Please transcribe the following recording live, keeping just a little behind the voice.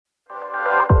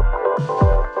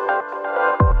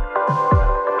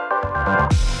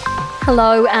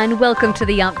Hello and welcome to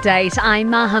The Update.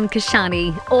 I'm Maham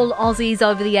Kashani. All Aussies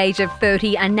over the age of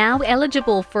 30 are now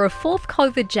eligible for a fourth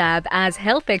COVID jab as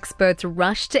health experts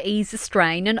rush to ease the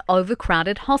strain in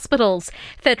overcrowded hospitals.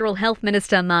 Federal Health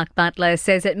Minister Mark Butler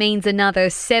says it means another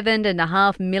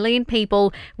 7.5 million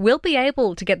people will be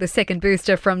able to get the second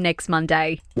booster from next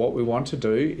Monday. What we want to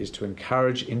do is to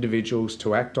encourage individuals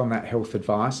to act on that health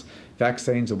advice.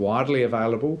 Vaccines are widely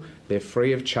available, they're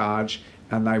free of charge,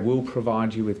 and they will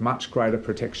provide you with much greater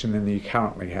protection than you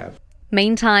currently have.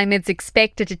 Meantime, it's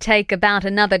expected to take about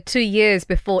another 2 years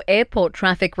before airport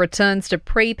traffic returns to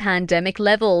pre-pandemic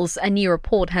levels. A new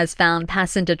report has found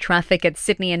passenger traffic at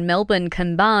Sydney and Melbourne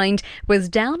combined was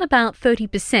down about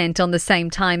 30% on the same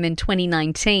time in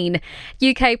 2019.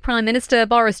 UK Prime Minister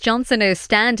Boris Johnson is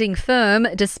standing firm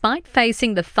despite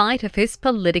facing the fight of his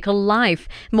political life.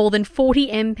 More than 40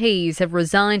 MPs have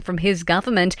resigned from his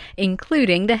government,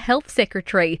 including the Health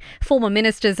Secretary. Former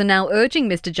ministers are now urging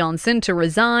Mr Johnson to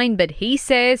resign, but he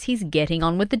says he's getting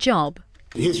on with the job.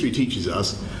 History teaches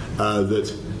us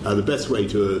that the best way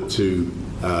to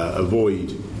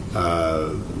avoid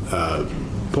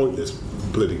pointless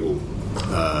political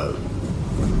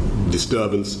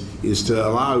disturbance is to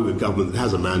allow a government that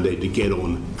has a mandate to get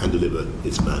on and deliver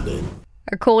its mandate.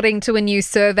 According to a new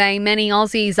survey, many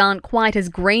Aussies aren't quite as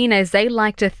green as they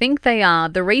like to think they are.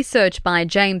 The research by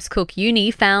James Cook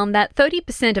Uni found that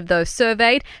 30% of those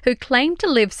surveyed who claimed to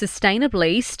live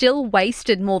sustainably still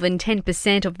wasted more than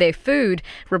 10% of their food.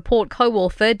 Report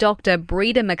co-author Dr.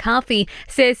 Breda McCarthy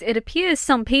says it appears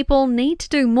some people need to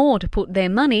do more to put their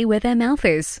money where their mouth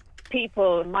is.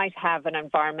 People might have an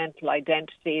environmental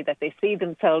identity that they see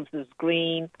themselves as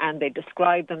green and they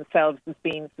describe themselves as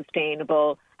being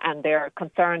sustainable and they're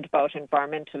concerned about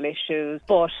environmental issues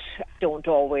but don't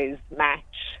always match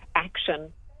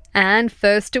action. And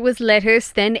first it was lettuce,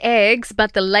 then eggs,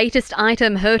 but the latest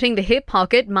item hurting the hip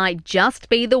pocket might just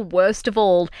be the worst of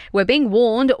all. We're being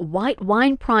warned white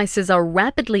wine prices are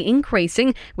rapidly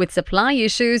increasing with supply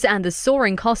issues and the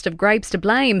soaring cost of grapes to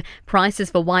blame. Prices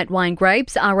for white wine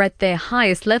grapes are at their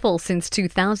highest level since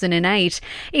 2008.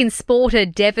 In sport, a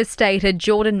devastated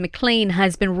Jordan McLean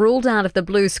has been ruled out of the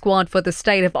Blue squad for the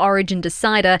State of Origin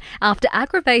decider after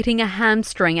aggravating a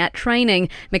hamstring at training.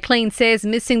 McLean says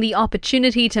missing the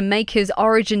opportunity to make his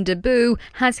Origin debut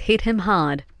has hit him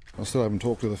hard. I still haven't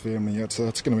talked to the family yet, so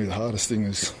that's going to be the hardest thing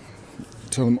is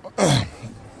tell them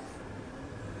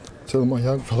my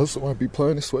young fellas that won't be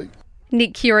playing this week.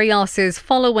 Nick Kyrgios is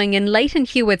following in Leighton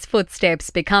Hewitt's footsteps,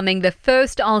 becoming the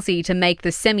first Aussie to make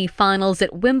the semi-finals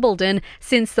at Wimbledon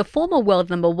since the former world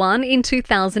number one in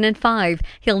 2005.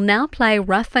 He'll now play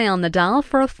Rafael Nadal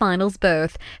for a finals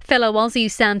berth. Fellow Aussie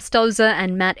Sam Stosur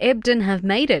and Matt Ebden have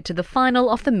made it to the final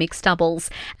of the mixed doubles.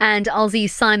 And Aussie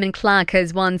Simon Clarke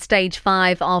has won stage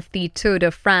 5 of the Tour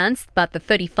de France, but the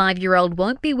 35-year-old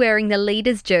won't be wearing the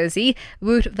leader's jersey.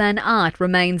 Wout van Aert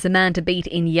remains the man to beat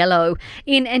in yellow.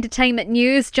 In entertainment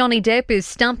news, Johnny Depp is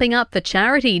stumping up for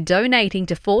charity, donating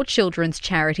to 4 children's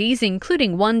charities,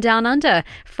 including one down under.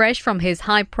 Fresh from his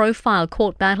high-profile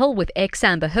court battle with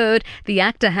ex-Amber Heard, the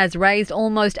actor has raised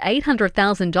almost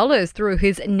 $800,000 through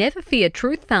his Never Fear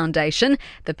Truth Foundation,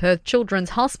 the Perth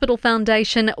Children's Hospital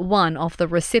Foundation, one of the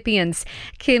recipients.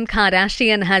 Kim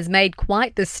Kardashian has made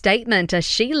quite the statement as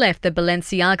she left the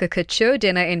Balenciaga couture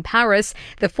dinner in Paris,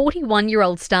 the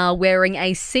 41-year-old star wearing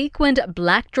a sequined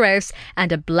black dress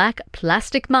and a black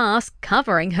plastic mask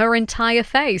covering her entire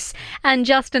face. And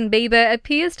Justin Bieber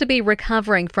appears to be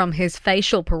recovering from his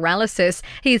facial paralysis.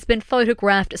 He's been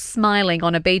photographed smiling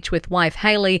on a beach with wife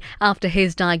Hailey after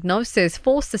his diagnosis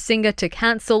forced the singer to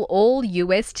cancel all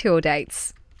US tour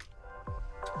dates.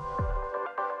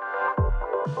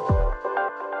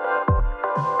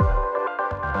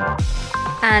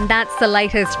 And that's the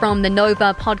latest from the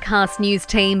Nova podcast news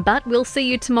team, but we'll see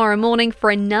you tomorrow morning for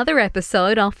another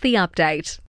episode of The Update.